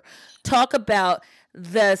culture talk about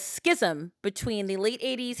the schism between the late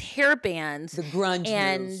 80s hair bands The grunge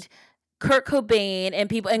and move. Kurt Cobain and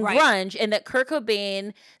people and Right. grunge, and that Kurt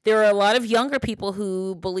Cobain, there are a lot of younger people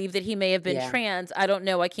who believe that he may have been Yeah. trans. I don't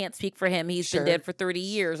know. I can't speak for him. He's Sure. been dead for 30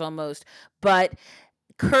 years almost. But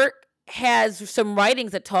Kurt has some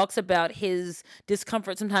writings that talks about his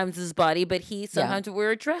discomfort sometimes in his body, but he sometimes would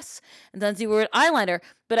wear a dress and sometimes he would wear eyeliner.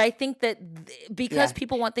 But I think that because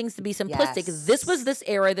people want things to be simplistic, Yes. this was this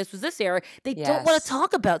era, this was this era, they don't want to Yes.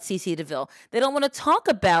 talk about CC DeVille. They don't want to talk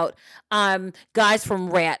about guys from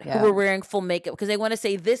Rat who Yeah. were wearing full makeup because they want to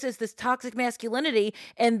say this is this toxic masculinity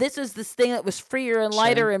and this is this thing that was freer and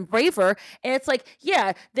lighter Sure. and braver. And it's like,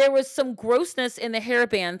 yeah, there was some grossness in the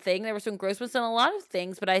hairband thing. There was some grossness in a lot of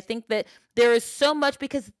things, but I think that there is so much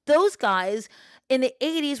because those guys in the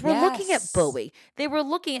 80s were looking at Yes. Bowie. They were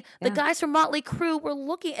looking at the Yeah. guys from Motley Crue were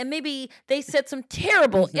looking, and maybe they said some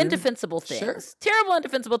terrible, indefensible things. Sure. Terrible,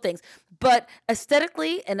 indefensible things. But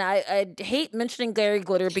aesthetically, and I hate mentioning Gary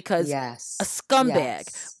Glitter because Yes. a scumbag.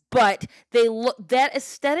 Yes. But they look that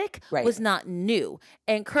aesthetic Right. was not new.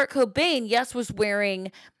 And Kurt Cobain, yes, was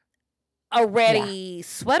wearing a ratty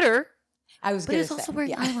sweater, I was but going he's to also say.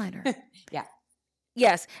 wearing yeah. eyeliner. Yeah.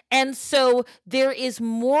 Yes. And so there is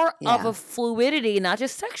more of Yeah. a fluidity, not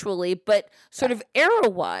just sexually, but sort of era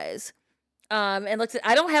wise. And look,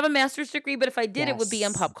 I don't have a master's degree, but if I did, it would be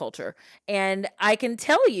in Yes. pop culture. And I can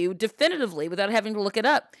tell you definitively, without having to look it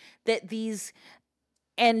up, that these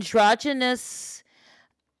androgynous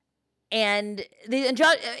and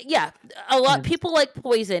a lot people like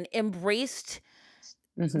Poison embraced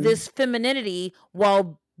this femininity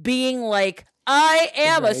while being like, I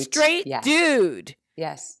am a Right. straight Yes. dude.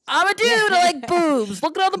 Yes. I'm a dude. I like boobs.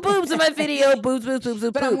 Look at all the boobs in my video. Boobs, boobs, boobs,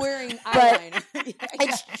 boobs. But I'm boobs. wearing But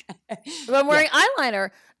eyeliner. But I'm wearing eyeliner,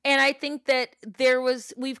 and I think that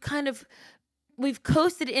we've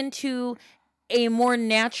coasted into a more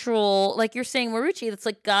natural, like you're saying, Marucci. That's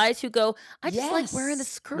like guys who go, I just like wearing the Yes.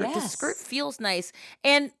 skirt. The skirt Yes. feels nice,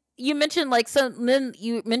 and. You mentioned then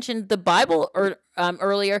you mentioned the Bible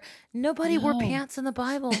earlier. Nobody wore No. pants in the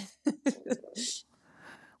Bible.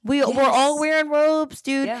 We're all Yes. wearing robes,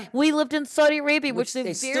 dude. Yeah. We lived in Saudi Arabia, which Which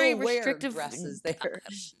is they a very still wear restrictive dresses there.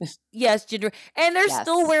 yes, gender. And they're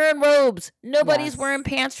still Yes. wearing robes. Nobody's Yes. wearing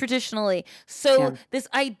pants traditionally. So Yeah. this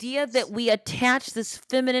idea that we attach this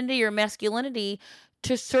femininity or masculinity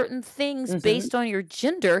to certain things based on your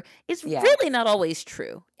gender is Yeah. really not always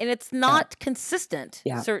true. And it's not consistent,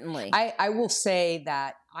 Yeah. certainly. I will say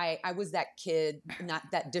that I was that kid, not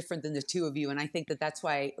that different than the two of you. And I think that that's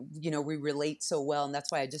why, we relate so well. And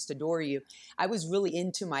that's why I just adore you. I was really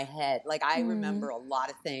into my head. Like, I remember a lot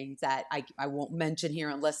of things that I won't mention here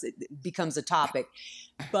unless it becomes a topic.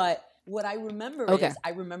 But what I remember is I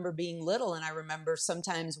remember being little, and I remember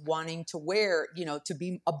sometimes wanting to wear, to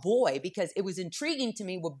be a boy, because it was intriguing to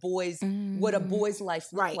me what a boy's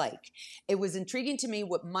life looked like. It was intriguing to me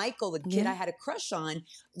what Michael, the kid I had a crush on,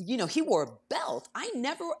 he wore a belt. I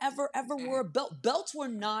never, ever, ever wore a belt. Belts were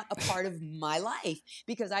not a part of my life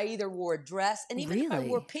because I either wore a dress, and even if I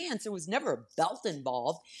wore pants, there was never a belt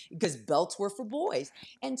involved because belts were for boys.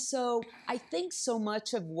 And so I think so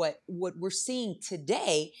much of what we're seeing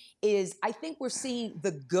today is I think we're seeing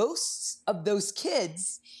the ghosts of those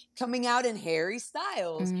kids coming out in Harry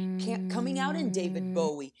Styles, coming out in David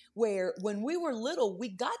Bowie, where when we were little, we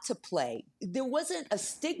got to play. There wasn't a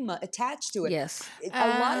stigma attached to it. Yes.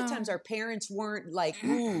 A lot of times our parents weren't like,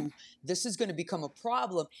 ooh, this is going to become a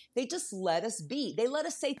problem. They just let us be. They let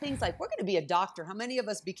us say things like, we're going to be a doctor. How many of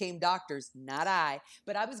us became doctors? Not I.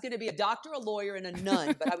 But I was going to be a doctor, a lawyer, and a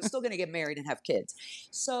nun, but I was still going to get married and have kids.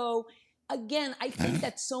 So again, I think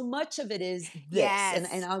that so much of it is this,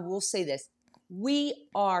 and I will say this. We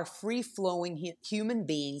are free-flowing human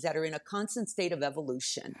beings that are in a constant state of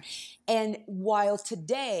evolution. And while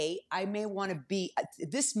today I may want to be,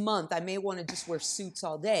 this month I may want to just wear suits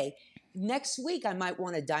all day, next week I might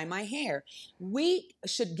want to dye my hair. We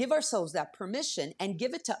should give ourselves that permission and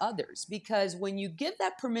give it to others, because when you give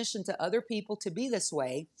that permission to other people to be this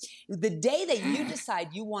way, the day that you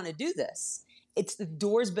decide you want to do this, the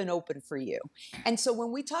door's been open for you. And so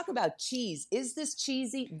when we talk about cheese, is this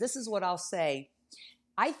cheesy? This is what I'll say.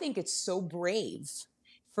 I think it's so brave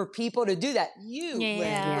for people to do that. Lynn,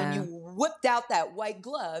 when you whipped out that white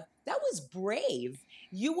glove, that was brave.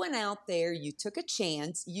 You went out there, you took a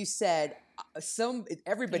chance, you said,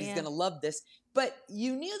 everybody's going to love this. But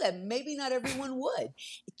you knew that maybe not everyone would.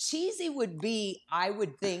 Cheesy would be, I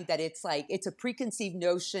would think that it's a preconceived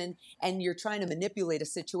notion and you're trying to manipulate a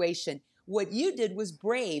situation. What you did was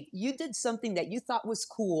brave. You did something that you thought was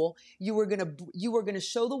cool. You were gonna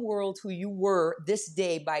show the world who you were this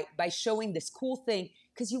day by showing this cool thing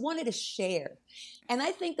because you wanted to share. And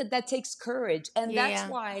I think that takes courage. And that's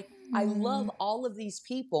why I love all of these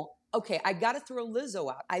people. Okay, I got to throw Lizzo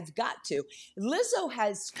out. I've got to. Lizzo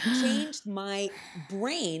has changed my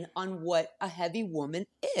brain on what a heavy woman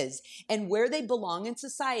is and where they belong in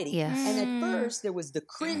society. Yes. And at first, there was the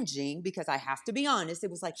cringing, because I have to be honest, it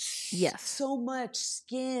was like, so much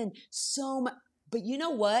skin, so much. But you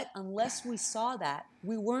know what? Unless we saw that,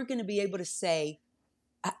 we weren't going to be able to say,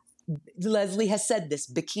 Leslie has said this,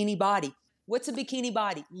 bikini body. What's a bikini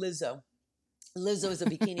body? Lizzo. Lizzo is a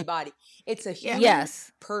bikini body. It's a human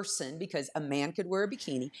person, because a man could wear a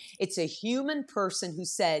bikini. It's a human person who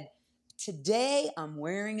said, today I'm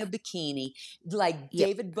wearing a bikini. Like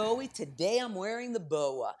David Bowie, today I'm wearing the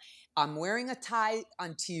boa. I'm wearing a tie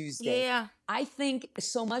on Tuesday. I think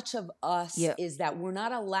so much of us is that we're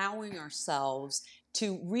not allowing ourselves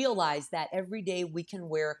to realize that every day we can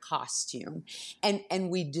wear a costume, and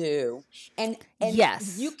we do. And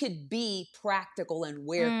you could be practical and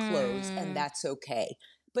wear clothes, and that's okay.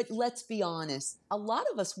 But let's be honest, a lot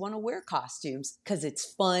of us want to wear costumes because it's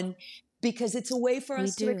fun, because it's a way for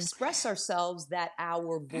us to express ourselves, that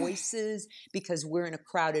our voices, because we're in a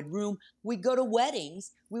crowded room. We go to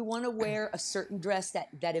weddings, we want to wear a certain dress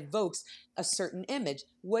that evokes a certain image.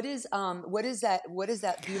 What is that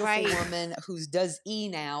beautiful woman who does E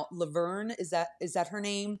now? Laverne, is that her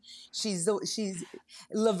name? She's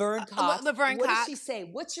Laverne Cox. Laverne What Cox. does she say?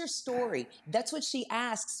 What's your story? That's what she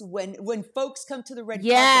asks when folks come to the red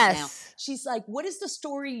carpet now. She's like, what is the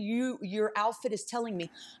story your outfit is telling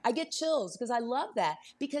me? I get chills because I love that,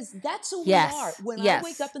 because that's who we are. When I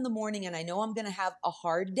wake up in the morning and I know I'm going to have a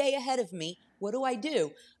hard day ahead of me, what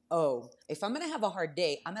do? Oh, if I'm going to have a hard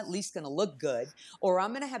day, I'm at least going to look good, or I'm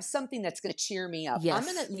going to have something that's going to cheer me up. I'm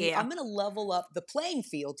going to level up the playing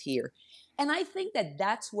field here. And I think that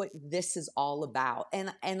that's what this is all about.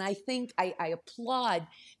 And I think I applaud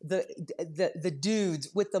the dudes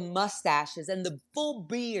with the mustaches and the full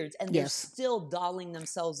beards, and they're still dolling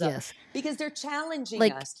themselves up because they're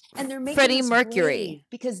challenging us, and they're making Freddie us Mercury. brave,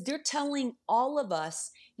 because they're telling all of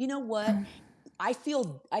us, you know what? I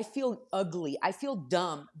feel ugly. I feel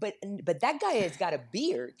dumb. But that guy has got a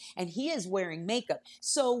beard and he is wearing makeup.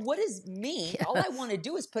 So what is me? All I want to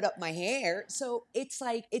do is put up my hair. So it's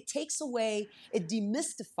like it takes away, it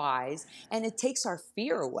demystifies, and it takes our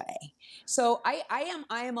fear away. So I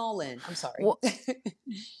am all in. I'm sorry. Well,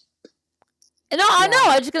 no, I know.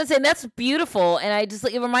 I was just gonna say that's beautiful, and I just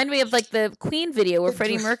it reminded me of like the Queen video where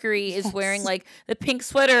Freddie Mercury is wearing like the pink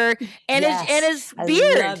sweater and his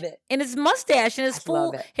beard and his mustache and his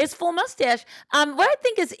full mustache. What I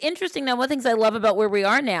think is interesting now, one of the things I love about where we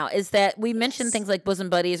are now is that we mentioned things like Bosom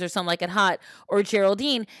Buddies or Some Like It Hot or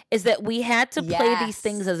Geraldine, is that we had to play these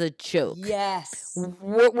things as a joke. Yes.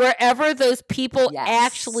 Wherever those people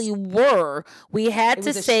actually were, we had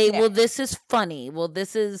to say, well, this is funny. Well,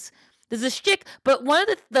 this is a shtick. But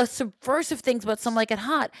one of the subversive things about Some Like It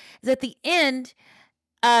Hot is at the end,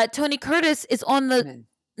 Tony Curtis is on the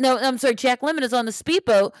Jack Lemmon is on the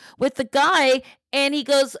speedboat with the guy, and he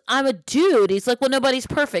goes, "I'm a dude." He's like, "Well, nobody's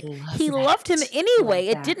perfect." He loved him anyway.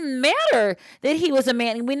 It didn't matter that he was a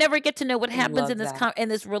man. And we never get to know what happens in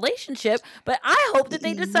this relationship. But I hope that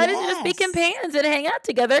they decided to just be companions and hang out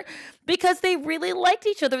together because they really liked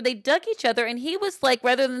each other. They dug each other, and he was like,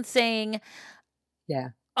 rather than saying,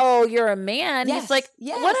 "Oh, you're a man," he's like,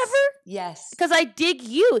 "Whatever." Yes. Because I dig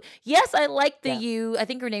you. Yes, I like you. I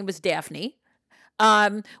think her name was Daphne.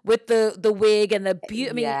 With the wig and the beauty.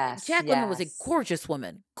 I mean, Jack Lemmon was a gorgeous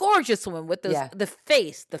woman with those the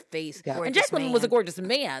face. And Jack Lemmon was a gorgeous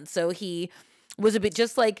man, so he was a bit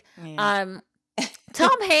just like Tom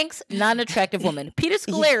Hanks, not an attractive woman. Peter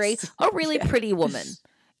Scolari, a really pretty woman.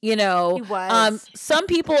 You know, he was. Some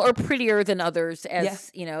people are prettier than others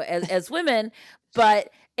as women,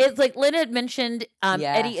 but it's like Lynn had mentioned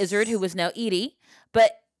Eddie Izzard, who was now Edie,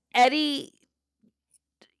 but Eddie,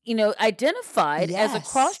 identified as a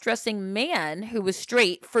cross-dressing man who was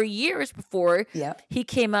straight for years before he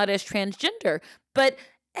came out as transgender. But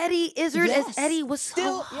Eddie Izzard as Eddie was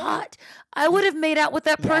so hot. I would have made out with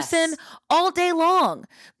that person all day long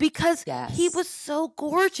because he was so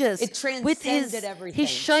gorgeous. It transcended with everything. His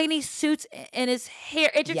shiny suits and his hair.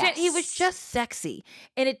 He was just sexy,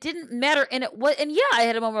 and it didn't matter. And I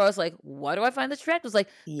had a moment where I was like, "Why do I find this attractive?" I was like,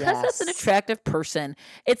 "Because that's an attractive person."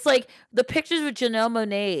 It's like the pictures of Janelle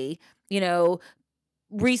Monáe.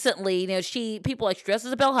 Recently, people like she dressed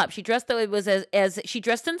as a bellhop. She dressed though it was as she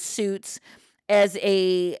dressed in suits as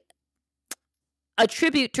a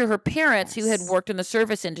tribute to her parents who had worked in the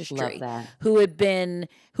service industry, who'd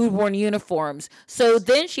worn uniforms. So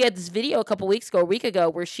then she had this video a week ago,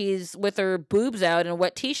 where she's with her boobs out in a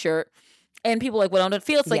wet t-shirt, and people are like, "Well, don't it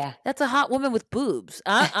feel?" It's like, that's a hot woman with boobs.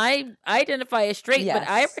 I identify as straight, but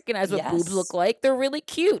I recognize what boobs look like. They're really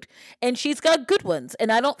cute, and she's got good ones. And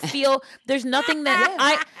I don't feel there's nothing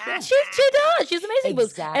that she does. She's amazing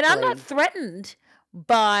boobs, and I'm not threatened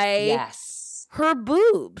by her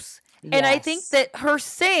boobs. And I think that her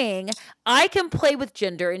saying, I can play with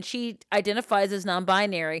gender, and she identifies as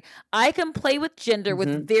non-binary, I can play with gender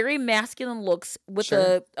with very masculine looks with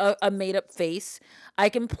a made-up face. I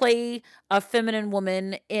can play a feminine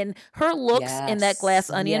woman. In her looks in that Glass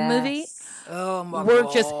Onion movie they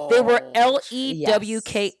were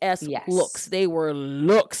LEWKS looks. They were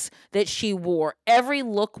looks that she wore. Every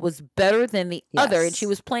look was better than the other, and she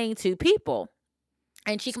was playing two people.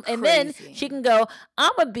 And then she can go,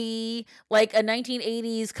 I'm going to be like a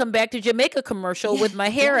 1980s Come Back to Jamaica commercial with my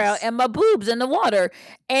hair out and my boobs in the water.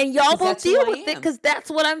 And y'all will deal with it because that's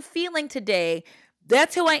what I'm feeling today.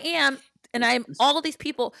 That's who I am. And I'm all of these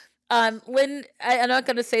people. Lynn, I'm not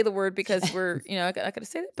going to say the word because we're, I'm not going to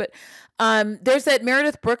say that. But there's that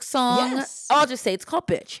Meredith Brooks song. I'll just say it's called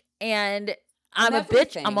Bitch. And I'm a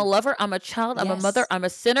bitch. I'm a lover. I'm a child. I'm a mother. I'm a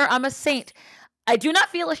sinner. I'm a saint. I do not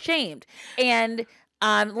feel ashamed. And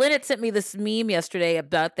Lynn had sent me this meme yesterday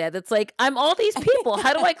about that. It's like, I'm all these people.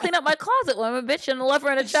 How do I clean up my closet? Well, I'm a bitch and a lover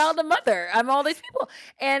and a child and a mother. I'm all these people.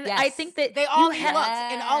 And I think that they all need looks,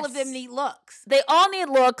 and all of them need looks. They all need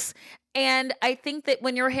looks. And I think that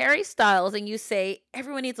when you're Harry Styles and you say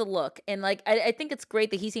everyone needs a look, and like I think it's great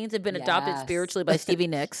that he seems to have been adopted spiritually by Stevie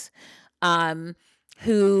Nicks,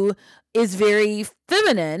 who is very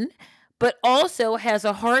feminine, but also has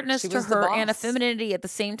a hardness to her and a femininity at the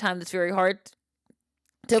same time that's very hard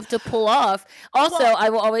to pull off. Also, I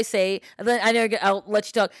will always say, I know I'll let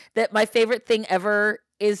you talk, that my favorite thing ever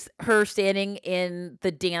is her standing in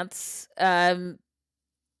the dance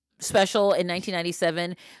special in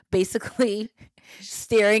 1997, basically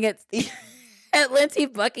staring at Lindsey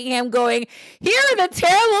Buckingham going, "Here are the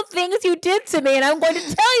terrible things you did to me, and I'm going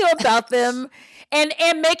to tell you about them."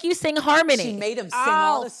 and make you sing harmony. She made him sing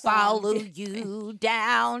all I'll the songs. follow you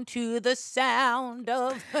down to the sound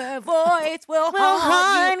of her voice. Will Will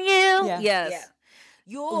haunt haunt you. you. Yeah. Yes. Yeah.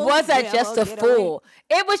 You'll Was I never just a get away. fool?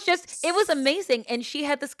 It was amazing. And she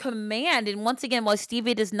had this command. And once again, while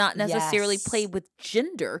Stevie does not necessarily Yes. play with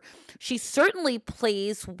gender, she certainly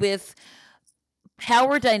plays with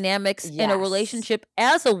power dynamics in a Yes. relationship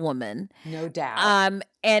as a woman. No doubt.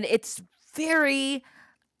 And it's very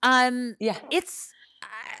Yeah. it's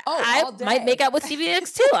Oh, I all might make day. out with Stevie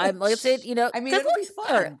Nicks too. I'm like I said, you know, I mean, 'cause it'll be look,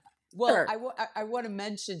 fun. Well, sure. I want to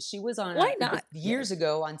mention she was on Why not? years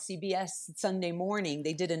ago on CBS Sunday Morning.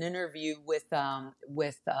 They did an interview with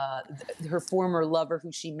her former lover,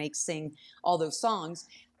 who she makes sing all those songs,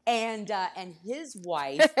 and his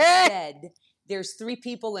wife said, "There's 3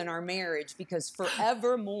 people in our marriage because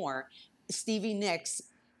forevermore, Stevie Nicks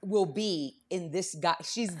will be in this guy.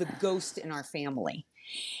 She's the ghost in our family."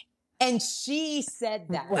 And she said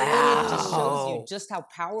that. And it just shows you Wow. just how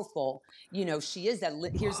powerful, she is.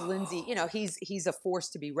 Here's Lindsay, he's a force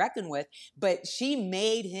to be reckoned with, but she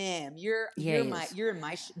made him, Yeah, you're he my,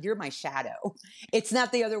 is. you're my shadow. It's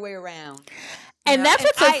not the other way around. And No, that's and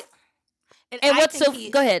what's so I and and I what's think so he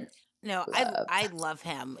go ahead. No, Love. I love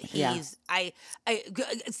him. Yeah. He's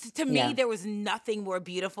to me Yeah. there was nothing more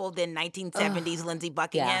beautiful than 1970s Lindsey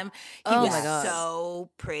Buckingham. He Oh was my God. so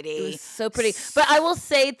It pretty. was so pretty. But I will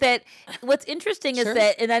say that what's interesting is Sure.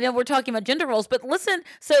 that, and I know we're talking about gender roles, but listen,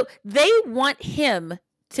 so they want him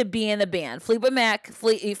to be in the band. Fleetwood Mac,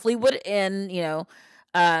 Fleetwood and,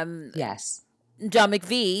 Yes. John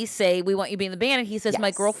McVie say, we want you to be in the band. And he says, my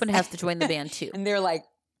Yes. girlfriend has to join the band too. And they're like,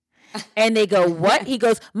 And they go, what? He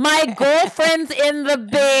goes, my girlfriend's in the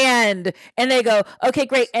band. And they go, okay,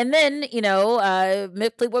 great. And then,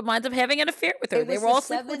 Mick Fleetwood winds up having an affair with her. It They was were the all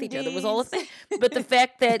sleeping with each other. It was all a 70s. thing. But the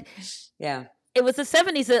fact that yeah. it was the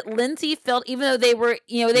 70s that Lindsay felt, even though they were,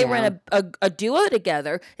 they were in a duo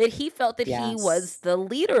together, that he felt that he was Yes. the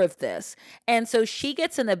leader of this. And so she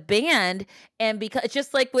gets in the band, and because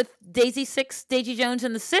just like with Daisy Jones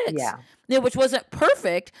and the Six, Yeah. which wasn't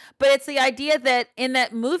perfect, but it's the idea that in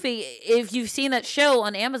that movie, if you've seen that show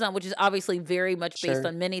on Amazon, which is obviously very much based Sure.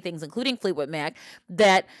 on many things, including Fleetwood Mac,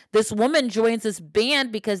 that this woman joins this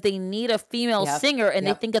band because they need a female Yep. singer, and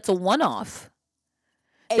they Yep. think it's a one-off.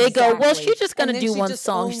 They go, well, she's just going And to then do she one just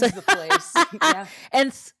song. owns the place. Yeah.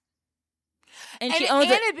 and she owns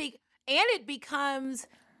it. It becomes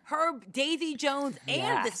her, Daisy Jones,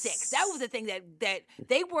 and the Six. That was the thing that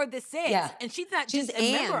they were the Six, Yeah. and she's not She's just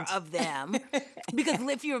a member and. of them. Because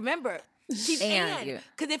if you remember, she's And, yeah.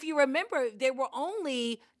 because if you remember, there were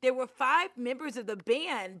 5 members of the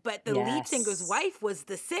band, but the lead singer's Yes. wife was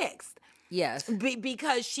the 6th. Yes.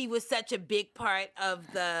 Because she was such a big part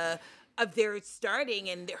of their starting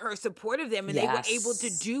and her support of them, and they were able to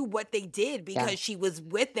Yes. do what they did because she was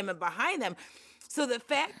with them and behind them. So the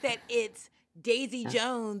fact that it's Daisy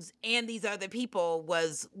Jones and these other people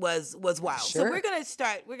was wild. So Sure. we're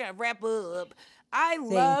gonna wrap up. I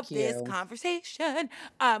love this you. conversation.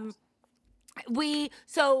 We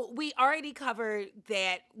already covered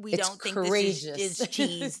that we It's don't think courageous. this is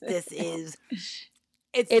cheese. This is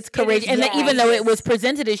It's courageous, and that even though it was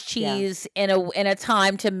presented as Yeah. cheese in a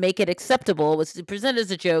time to make it acceptable, it was presented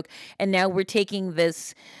as a joke, and now we're taking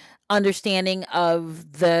this understanding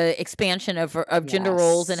of the expansion of gender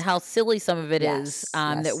roles and Yes. how silly some of it is.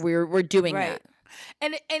 Yes. That Yes. we're doing right. that.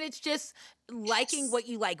 And it's just liking what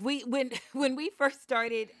you like. When we first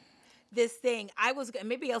started this thing,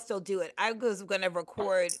 maybe I'll still do it. I was going to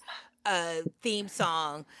record a theme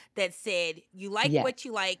song that said, you like Yeah. what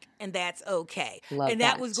you like, and that's okay. Love and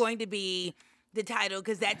that was that. going to be the title,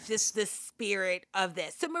 because that's just the spirit of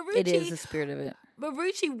this. So It is Maruchy, the spirit of it.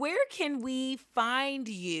 where can we find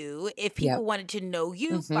you if people Yep. wanted to know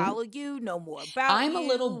you, Mhm. follow you, know more about I'm you? a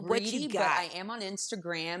little what you greedy, but got? I am on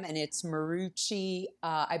Instagram, and it's Maruchy.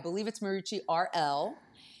 I believe it's Maruchy RL,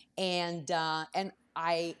 and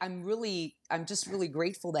I'm just really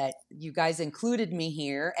grateful that you guys included me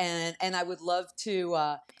here, and I would love to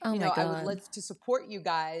Oh my I would God. love to support you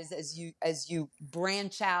guys as you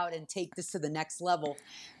branch out and take this to the next level.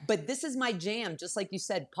 But this is my jam, just like you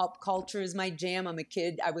said. Pop culture is my jam. I'm a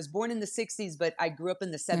kid. I was born in the 60s, but I grew up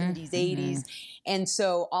in the 70s, 80s, and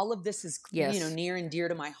so all of this is Yes. near and dear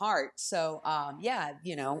to my heart. So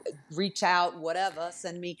reach out, whatever,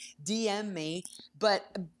 send me, DM me, but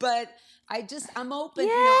I'm open,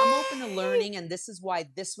 I'm open to learning. And this is why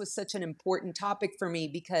this was such an important topic for me,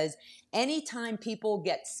 because anytime people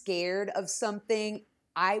get scared of something,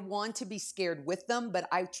 I want to be scared with them, but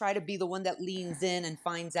I try to be the one that leans in and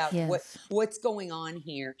finds out Yes. what's going on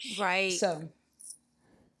here. Right. So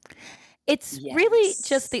it's really just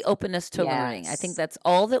Yes. the openness to learning. I think Yes. that's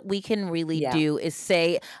all that we can really Yeah. do is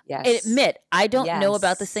say, Yes. admit, I don't know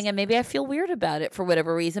about this Yes. thing and maybe I feel weird about it for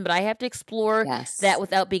whatever reason, but I have to explore Yes. that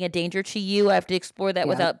without being a danger to you. I have to explore that Yep.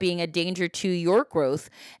 without being a danger to your growth,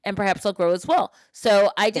 and perhaps I'll grow as well.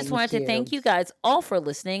 So I just Thank wanted to thank you. you guys all for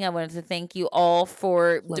listening. I wanted to thank you all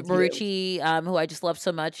for Love you. Maruchy, who I just love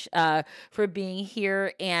so much, for being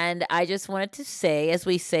here. And I just wanted to say, as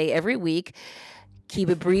we say every week, keep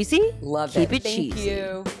it breezy, Love keep it. it Thank cheesy.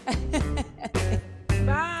 you.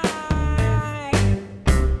 Bye.